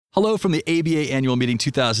Hello from the ABA Annual Meeting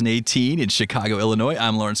 2018 in Chicago, Illinois.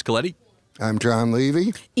 I'm Lawrence Coletti. I'm John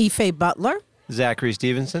Levy. Ife Butler. Zachary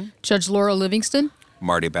Stevenson. Judge Laura Livingston.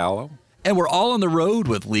 Marty Ballo. And we're all on the road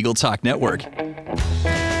with Legal Talk Network.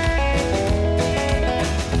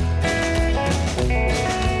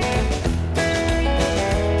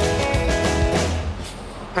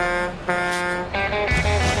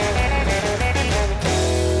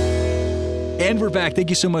 And we're back. Thank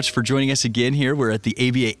you so much for joining us again here. We're at the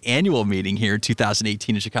ABA annual meeting here in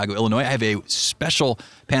 2018 in Chicago, Illinois. I have a special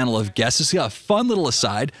panel of guests. This is a fun little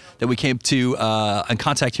aside that we came to in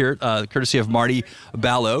contact here, courtesy of Marty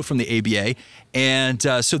Ballo from the ABA. And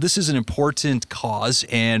so this is an important cause,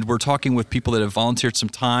 and we're talking with people that have volunteered some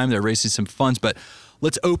time. They're raising some funds, but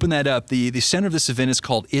let's open that up. The center of this event is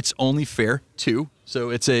called It's Only Fair 2.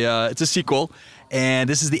 So it's a sequel. And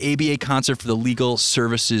this is the ABA concert for the Legal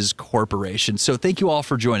Services Corporation. So thank you all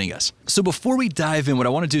for joining us. So before we dive in, what I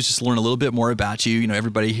want to do is just learn a little bit more about you. You know,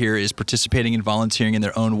 everybody here is participating and volunteering in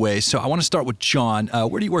their own way. So I want to start with John.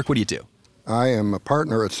 Where do you work? What do you do? I am a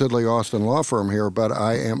partner at Sidley Austin Law Firm here, but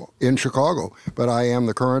I am in Chicago. But I am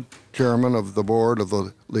the current chairman of the board of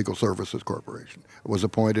the Legal Services Corporation. I was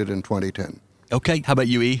appointed in 2010. Okay. How about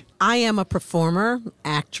you, E? I am a performer,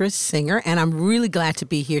 actress, singer, and I'm really glad to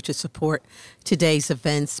be here to support today's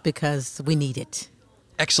events because we need it.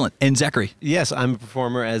 Excellent. And Zachary? Yes, I'm a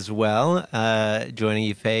performer as well, joining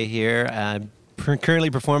Ife here. Currently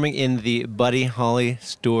performing in the Buddy Holly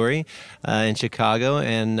story in Chicago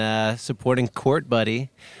and supporting Court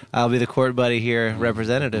Buddy. I'll be the Court Buddy here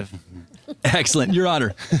representative. Excellent. Your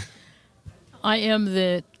Honor. I am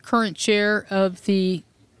the current chair of the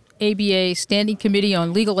ABA Standing Committee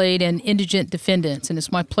on Legal Aid and Indigent Defendants, and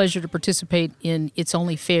it's my pleasure to participate in It's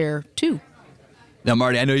Only Fair 2. Now,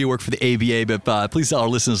 Marty, I know you work for the ABA, but please tell our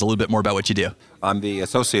listeners a little bit more about what you do. I'm the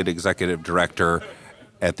Associate Executive Director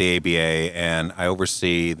at the ABA, and I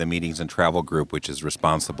oversee the Meetings and Travel Group, which is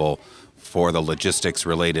responsible for the logistics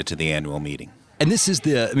related to the annual meeting. And this is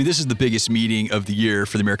the biggest meeting of the year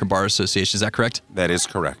for the American Bar Association. Is that correct? That is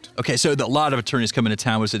correct. Okay, so a lot of attorneys come into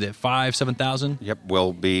town. Was it at 7,000? Yep,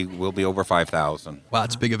 we'll be over 5,000. Wow,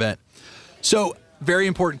 it's a big event. So, very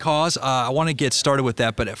important cause. I want to get started with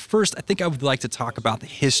that, but at first, I think I would like to talk about the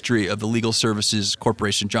history of the Legal Services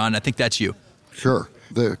Corporation. John, I think that's you. Sure.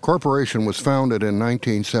 The corporation was founded in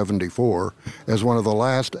 1974 as one of the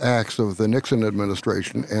last acts of the Nixon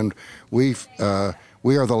administration, and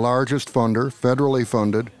we are the largest funder, federally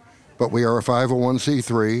funded, but we are a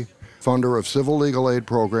 501c3 funder of civil legal aid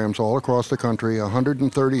programs all across the country,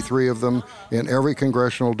 133 of them in every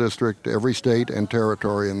congressional district, every state and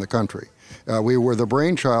territory in the country. We were the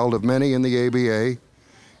brainchild of many in the ABA,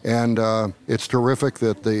 and it's terrific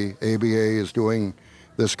that the ABA is doing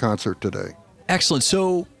this concert today. Excellent.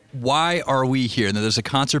 So why are we here? Now, there's a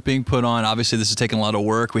concert being put on. Obviously, this is taking a lot of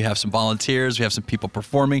work. We have some volunteers. We have some people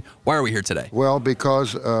performing. Why are we here today? Well,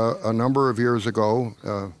 because a number of years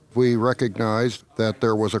ago, we recognized that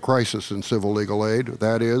there was a crisis in civil legal aid.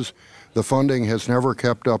 That is, the funding has never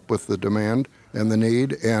kept up with the demand and the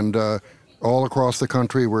need, and all across the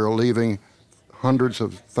country, we're leaving hundreds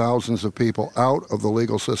of thousands of people out of the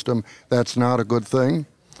legal system. That's not a good thing,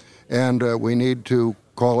 and we need to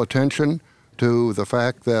call attention to the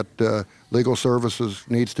fact that legal services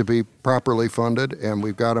needs to be properly funded, and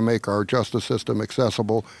we've got to make our justice system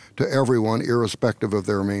accessible to everyone, irrespective of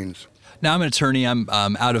their means. Now, I'm an attorney. I'm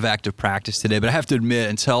out of active practice today, but I have to admit,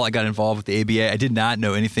 until I got involved with the ABA, I did not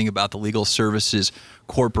know anything about the Legal Services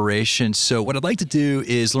Corporation. So what I'd like to do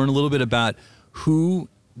is learn a little bit about who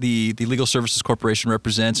the Legal Services Corporation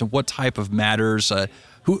represents and what type of matters,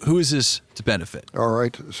 who is this to benefit? All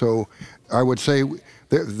right. So I would say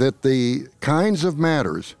that the kinds of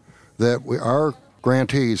matters that our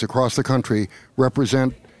grantees across the country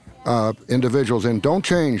represent individuals in don't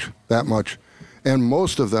change that much. And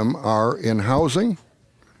most of them are in housing,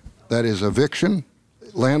 that is eviction,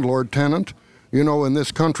 landlord-tenant. You know, in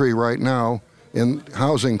this country right now, in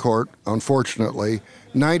housing court, unfortunately,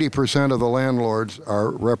 90% of the landlords are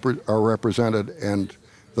represented, and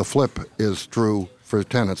the flip is true for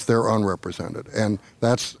tenants. They're unrepresented. And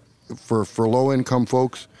that's, for low-income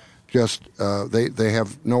folks, just they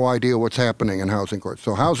have no idea what's happening in housing court.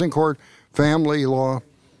 So housing court, family law,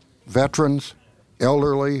 veterans,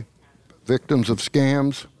 elderly, victims of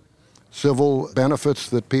scams, civil benefits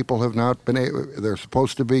that people have not been they're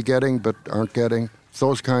supposed to be getting but aren't getting,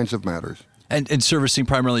 those kinds of matters. And servicing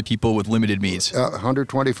primarily people with limited means.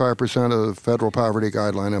 125% of the federal poverty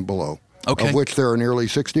guideline and below, okay, of which there are nearly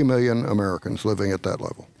 60 million Americans living at that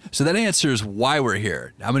level. So that answers why we're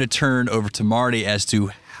here. I'm going to turn over to Marty as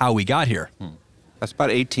to how we got here. That's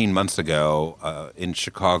about 18 months ago in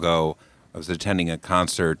Chicago. I was attending a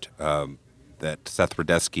concert that Seth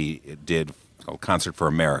Rudetsky did called Concert for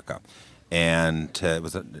America. And it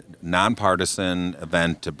was a nonpartisan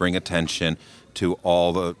event to bring attention to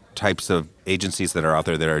all the types of agencies that are out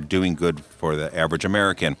there that are doing good for the average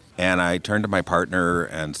American. And I turned to my partner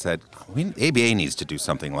and said, ABA needs to do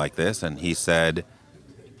something like this. And he said,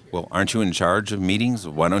 well, aren't you in charge of meetings?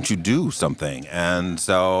 Why don't you do something? And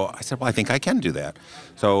so I said, well, I think I can do that.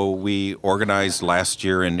 So we organized last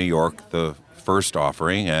year in New York the first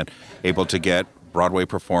offering and able to get Broadway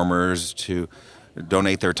performers to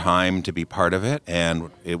donate their time to be part of it.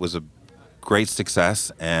 And it was a great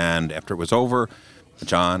success. And after it was over,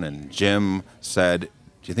 John and Jim said,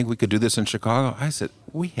 do you think we could do this in Chicago? I said,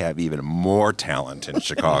 we have even more talent in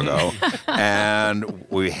Chicago, and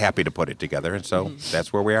we're happy to put it together. And so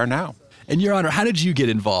that's where we are now. And Your Honor, how did you get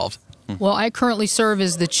involved? Well, I currently serve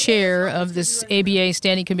as the chair of this ABA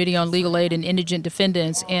Standing Committee on Legal Aid and Indigent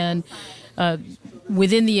Defendants. And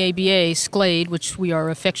within the ABA, SCLAID, which we are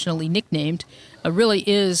affectionately nicknamed, really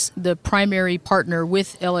is the primary partner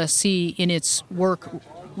with LSC in its work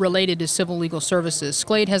related to civil legal services.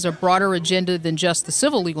 SCLAID has a broader agenda than just the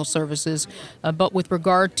civil legal services, but with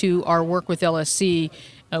regard to our work with LSC,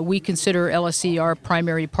 we consider LSC our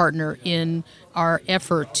primary partner in our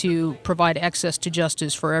effort to provide access to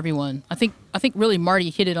justice for everyone. I think really Marty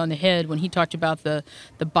hit it on the head when he talked about the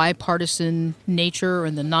bipartisan nature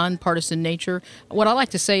and the nonpartisan nature. What I like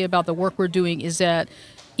to say about the work we're doing is that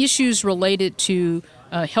issues related to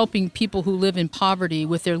helping people who live in poverty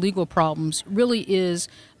with their legal problems really is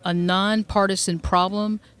a nonpartisan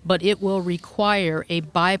problem, but it will require a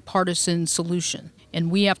bipartisan solution. And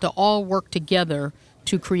we have to all work together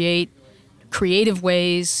to create creative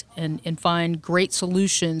ways and find great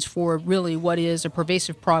solutions for really what is a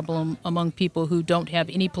pervasive problem among people who don't have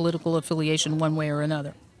any political affiliation one way or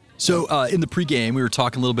another. So in the pregame, we were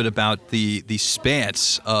talking a little bit about the span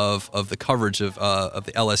of the coverage of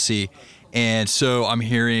the LSC. And so I'm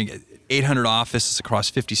hearing 800 offices across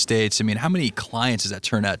 50 states. I mean, how many clients does that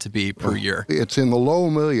turn out to be per year? It's in the low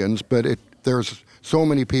millions, but there's so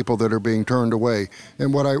many people that are being turned away.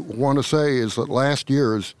 And what I want to say is that last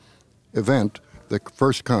year's event, the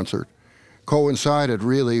first concert, coincided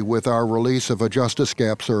really with our release of a Justice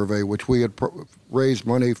Gap survey, which we had raised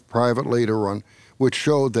money privately to run, which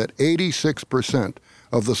showed that 86%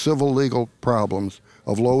 of the civil legal problems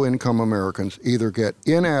of low-income Americans either get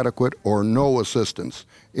inadequate or no assistance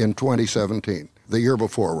in 2017, the year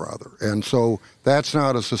before rather. And so that's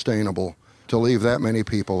not sustainable to leave that many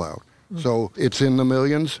people out. So it's in the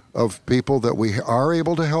millions of people that we are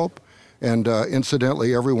able to help. And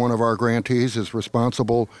incidentally, every one of our grantees is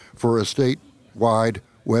responsible for a statewide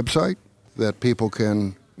website that people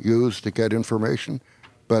can use to get information.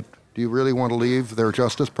 But do you really want to leave their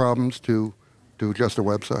justice problems to just a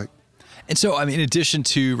website? And so, I mean, in addition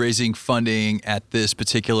to raising funding at this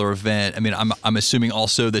particular event, I mean, I'm assuming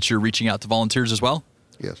also that you're reaching out to volunteers as well?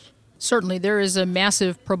 Yes. Certainly, there is a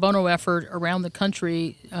massive pro bono effort around the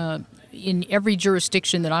country. In every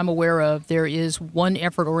jurisdiction that I'm aware of, there is one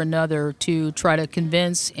effort or another to try to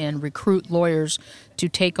convince and recruit lawyers to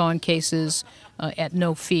take on cases at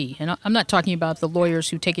no fee. And I'm not talking about the lawyers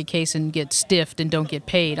who take a case and get stiffed and don't get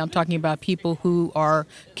paid. I'm talking about people who are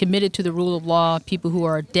committed to the rule of law, people who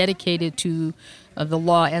are dedicated to the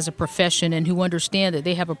law as a profession and who understand that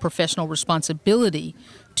they have a professional responsibility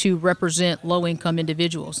to represent low-income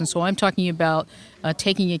individuals. And so I'm talking about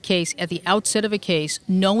taking a case at the outset of a case,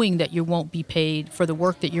 knowing that you won't be paid for the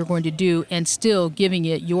work that you're going to do and still giving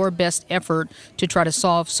it your best effort to try to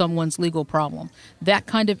solve someone's legal problem. That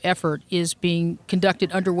kind of effort is being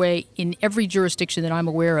conducted underway in every jurisdiction that I'm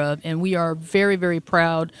aware of, and we are very, very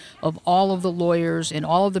proud of all of the lawyers and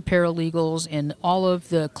all of the paralegals and all of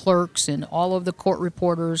the clerks and all of the court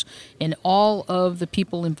reporters and all of the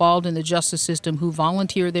people involved in the justice system who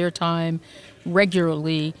volunteer their time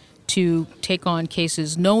regularly to take on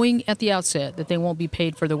cases, knowing at the outset that they won't be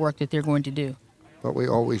paid for the work that they're going to do. But we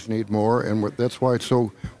always need more, and that's why it's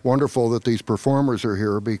so wonderful that these performers are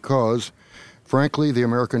here, because, frankly, the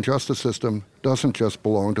American justice system doesn't just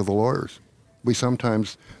belong to the lawyers.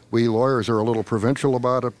 We lawyers are a little provincial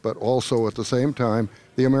about it, but also at the same time,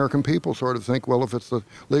 the American people sort of think, well, if it's the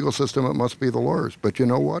legal system, it must be the lawyers. But you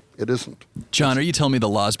know what? It isn't. John, are you telling me the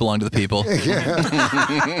laws belong to the people? Yeah.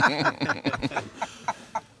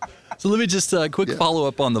 So let me just quick follow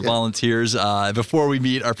up on the volunteers before we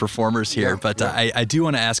meet our performers here. I do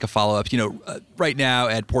want to ask a follow up. Right now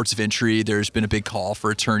at ports of entry, there's been a big call for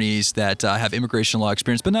attorneys that have immigration law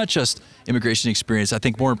experience, but not just immigration experience. I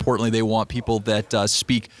think more importantly, they want people that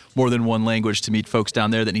speak more than one language to meet folks down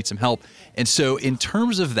there that need some help. And so in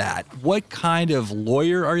terms of that, what kind of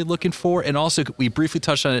lawyer are you looking for? And also, we briefly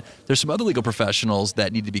touched on it, there's some other legal professionals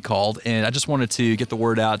that need to be called, and I just wanted to get the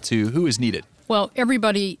word out to who is needed. Well,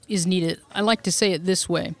 everybody is needed. I like to say it this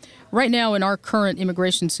way. Right now in our current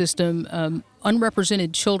immigration system,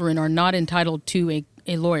 unrepresented children are not entitled to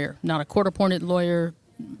a lawyer, not a court-appointed lawyer.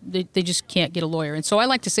 They just can't get a lawyer. And so I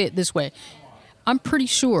like to say it this way. I'm pretty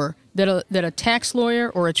sure that a tax lawyer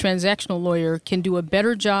or a transactional lawyer can do a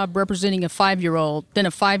better job representing a 5-year-old than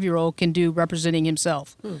a 5-year-old can do representing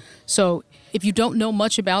himself. So if you don't know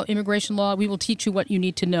much about immigration law, we will teach you what you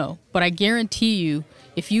need to know. But I guarantee you,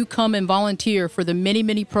 if you come and volunteer for the many,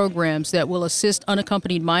 many programs that will assist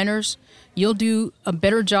unaccompanied minors, you'll do a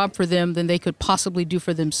better job for them than they could possibly do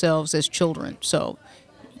for themselves as children. So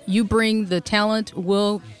you bring the talent,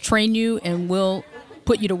 we'll train you, and we'll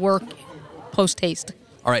put you to work post-haste.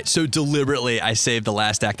 All right, so deliberately I saved the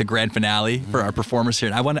last act, the grand finale, for our performers here.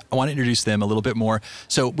 And I want to introduce them a little bit more.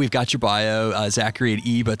 So we've got your bio, Zachary and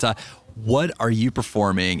E, but what are you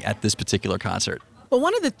performing at this particular concert? Well,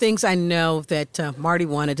 one of the things I know that Marty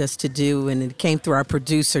wanted us to do, and it came through our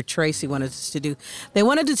producer, Tracy, wanted us to do, they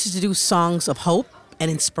wanted us to do songs of hope and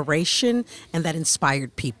inspiration, and that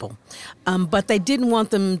inspired people. But they didn't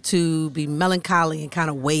want them to be melancholy and kind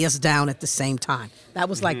of weigh us down at the same time. That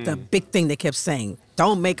was like the big thing they kept saying.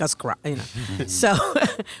 Don't make us cry, So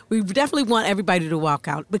we definitely want everybody to walk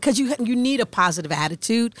out because you need a positive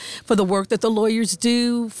attitude for the work that the lawyers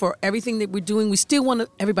do, for everything that we're doing. We still want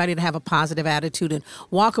everybody to have a positive attitude and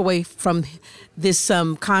walk away from this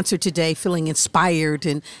concert today feeling inspired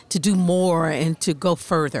and to do more and to go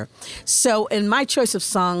further. So in my choice of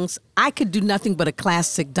songs, I could do nothing but a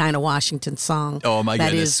classic Dinah Washington song. Oh, my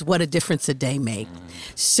That goodness. is What a Difference a Day Made.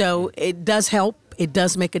 So it does help. It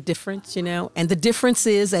does make a difference, And the difference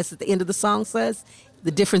is, as at the end of the song says,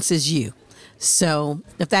 the difference is you. So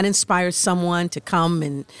if that inspires someone to come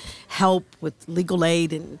and help with legal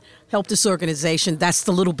aid and help this organization, that's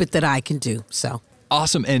the little bit that I can do. So.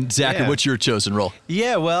 Awesome. And Zachary, what's your chosen role?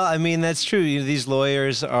 Yeah, well, I mean, that's true. These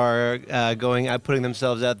lawyers are putting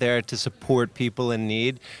themselves out there to support people in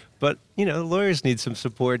need. But, lawyers need some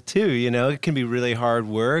support too. It can be really hard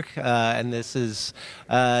work, and this is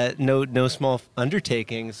no small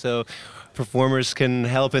undertaking. So performers can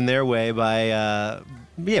help in their way by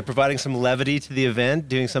providing some levity to the event,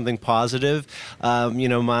 doing something positive.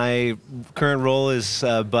 My current role is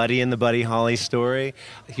Buddy in the Buddy Holly story.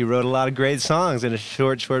 He wrote a lot of great songs in a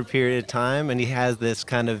short period of time, and he has this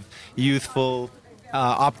kind of youthful,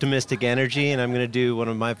 optimistic energy, and I'm going to do one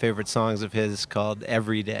of my favorite songs of his called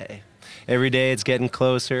Every Day. Every day it's getting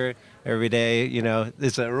closer. Every day,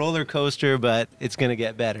 it's a roller coaster, but it's going to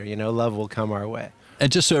get better. Love will come our way.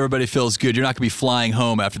 And just so everybody feels good, you're not going to be flying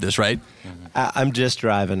home after this, right? I'm just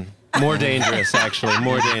driving. More dangerous, actually.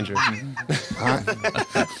 More dangerous.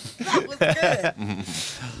 That was good.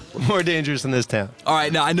 More dangerous in this town. All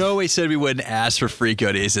right, now I know we said we wouldn't ask for free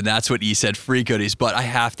goodies, and that's what he said, free goodies, but I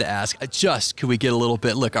have to ask, could we get a little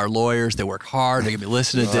bit? Look, our lawyers, they work hard, they're going to be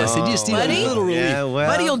listening to this. They just need Buddy? a little relief. Yeah, well,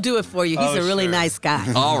 Buddy will do it for you. He's a really sure. nice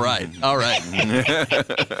guy. All right. All right,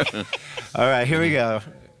 here we go.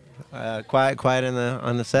 Quiet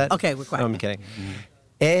on the set? Okay, we're quiet. I'm kidding.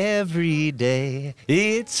 Every day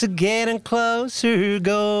it's getting closer,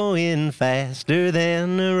 going faster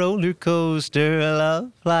than a roller coaster. A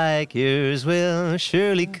love like yours will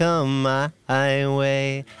surely come my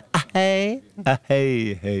way. Hey,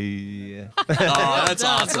 hey. Oh, that's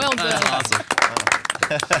done. awesome. Well done. That's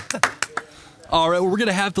awesome. All right, well, we're going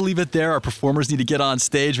to have to leave it there. Our performers need to get on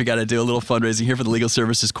stage. We got to do a little fundraising here for the Legal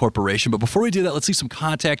Services Corporation. But before we do that, let's leave some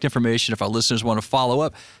contact information. If our listeners want to follow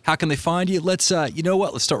up, how can they find you? Let's,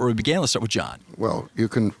 let's start where we began. Let's start with John. Well, you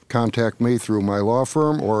can contact me through my law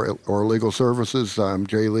firm or legal services. I'm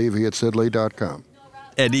jlevy@sidley.com.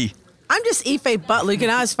 Eddie. I'm just Ife Butler. You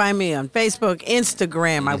can always find me on Facebook,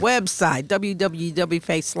 Instagram, my website,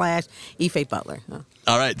 www.ife Butler.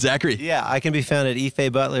 All right, Zachary. Yeah, I can be found at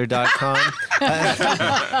ifebutler.com.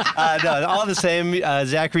 No, all the same.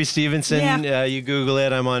 Zachary Stevenson. Yeah. You Google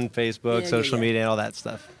it. I'm on Facebook, Yeah, social yeah. media, and all that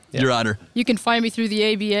stuff. Yeah. Your Honor. You can find me through the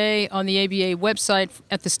ABA on the ABA website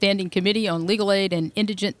at the Standing Committee on Legal Aid and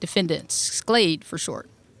Indigent Defendants, SCLAID for short.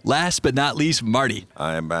 Last but not least, Marty.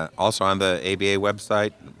 I'm also on the ABA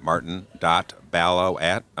website,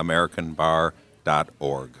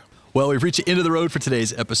 martin.ballo@americanbar.org. Well, we've reached the end of the road for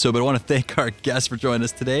today's episode, but I want to thank our guests for joining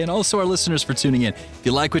us today and also our listeners for tuning in. If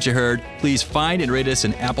you like what you heard, please find and rate us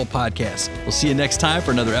in Apple Podcasts. We'll see you next time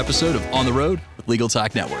for another episode of On the Road with Legal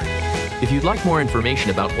Talk Network. If you'd like more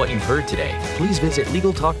information about what you've heard today, please visit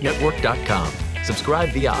LegalTalkNetwork.com. Subscribe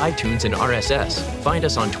via iTunes and RSS. Find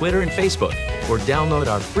us on Twitter and Facebook, or download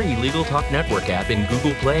our free Legal Talk Network app in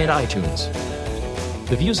Google Play and iTunes.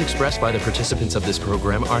 The views expressed by the participants of this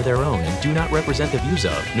program are their own and do not represent the views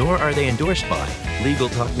of, nor are they endorsed by, Legal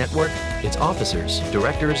Talk Network, its officers,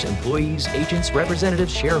 directors, employees, agents,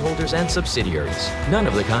 representatives, shareholders, and subsidiaries. None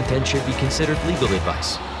of the content should be considered legal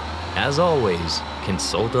advice. As always,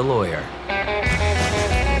 consult a lawyer.